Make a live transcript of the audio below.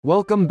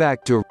Welcome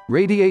back to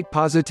Radiate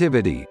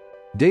Positivity,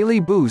 daily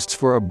boosts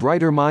for a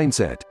brighter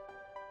mindset.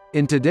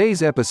 In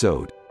today's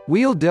episode,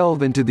 we'll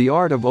delve into the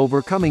art of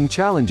overcoming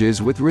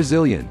challenges with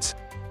resilience.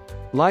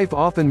 Life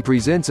often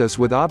presents us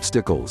with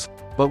obstacles,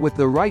 but with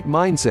the right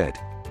mindset,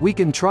 we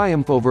can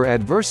triumph over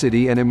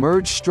adversity and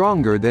emerge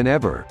stronger than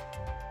ever.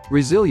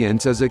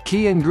 Resilience is a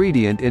key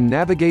ingredient in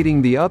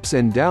navigating the ups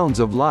and downs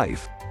of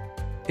life.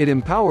 It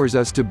empowers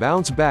us to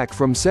bounce back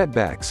from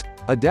setbacks,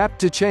 adapt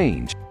to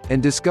change,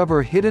 and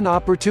discover hidden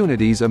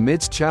opportunities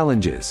amidst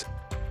challenges.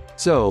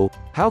 So,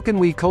 how can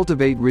we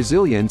cultivate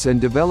resilience and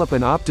develop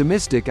an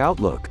optimistic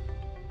outlook?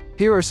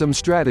 Here are some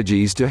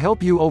strategies to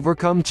help you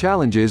overcome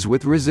challenges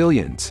with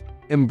resilience.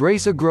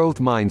 Embrace a growth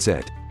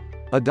mindset.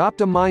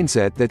 Adopt a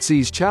mindset that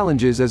sees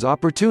challenges as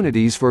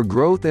opportunities for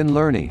growth and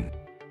learning.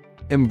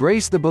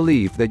 Embrace the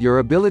belief that your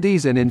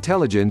abilities and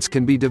intelligence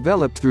can be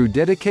developed through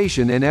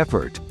dedication and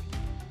effort.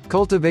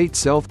 Cultivate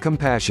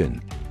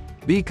self-compassion.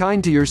 Be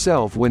kind to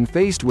yourself when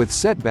faced with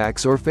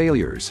setbacks or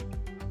failures.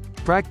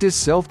 Practice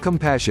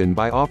self-compassion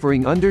by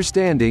offering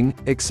understanding,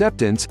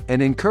 acceptance,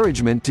 and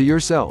encouragement to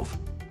yourself.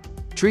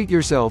 Treat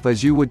yourself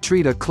as you would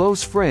treat a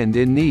close friend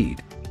in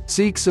need.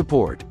 Seek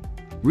support.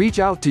 Reach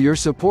out to your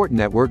support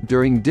network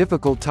during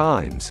difficult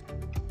times.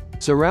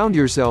 Surround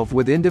yourself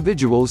with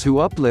individuals who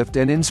uplift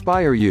and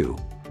inspire you.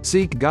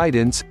 Seek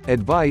guidance,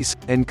 advice,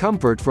 and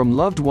comfort from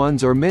loved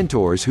ones or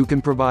mentors who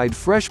can provide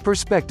fresh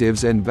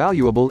perspectives and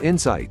valuable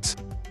insights.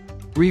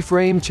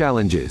 Reframe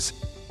challenges.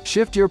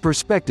 Shift your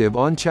perspective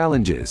on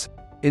challenges.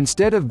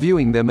 Instead of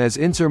viewing them as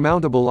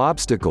insurmountable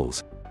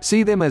obstacles,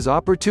 see them as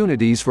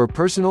opportunities for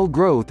personal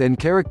growth and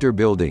character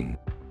building.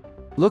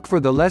 Look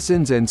for the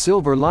lessons and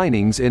silver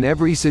linings in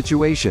every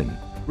situation.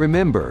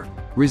 Remember,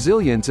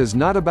 resilience is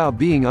not about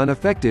being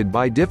unaffected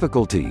by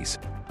difficulties.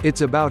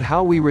 It's about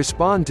how we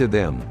respond to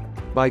them.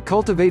 By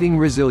cultivating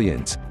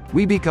resilience,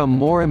 we become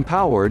more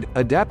empowered,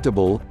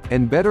 adaptable,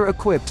 and better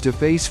equipped to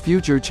face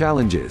future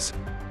challenges.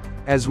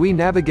 As we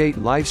navigate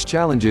life's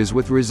challenges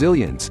with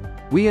resilience,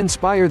 we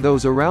inspire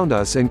those around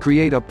us and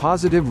create a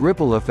positive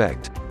ripple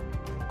effect.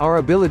 Our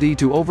ability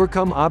to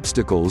overcome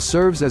obstacles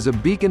serves as a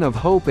beacon of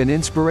hope and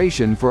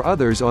inspiration for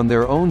others on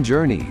their own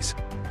journeys.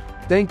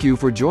 Thank you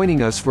for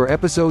joining us for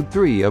episode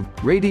 3 of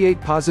Radiate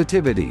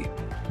Positivity,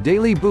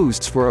 daily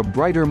boosts for a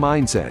brighter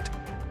mindset.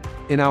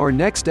 In our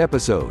next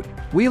episode,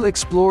 we'll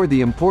explore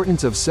the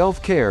importance of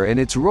self-care and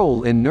its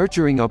role in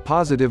nurturing a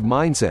positive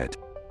mindset.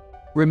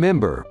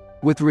 Remember,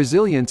 with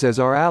resilience as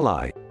our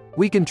ally,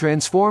 we can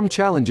transform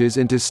challenges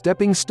into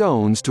stepping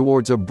stones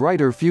towards a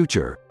brighter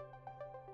future.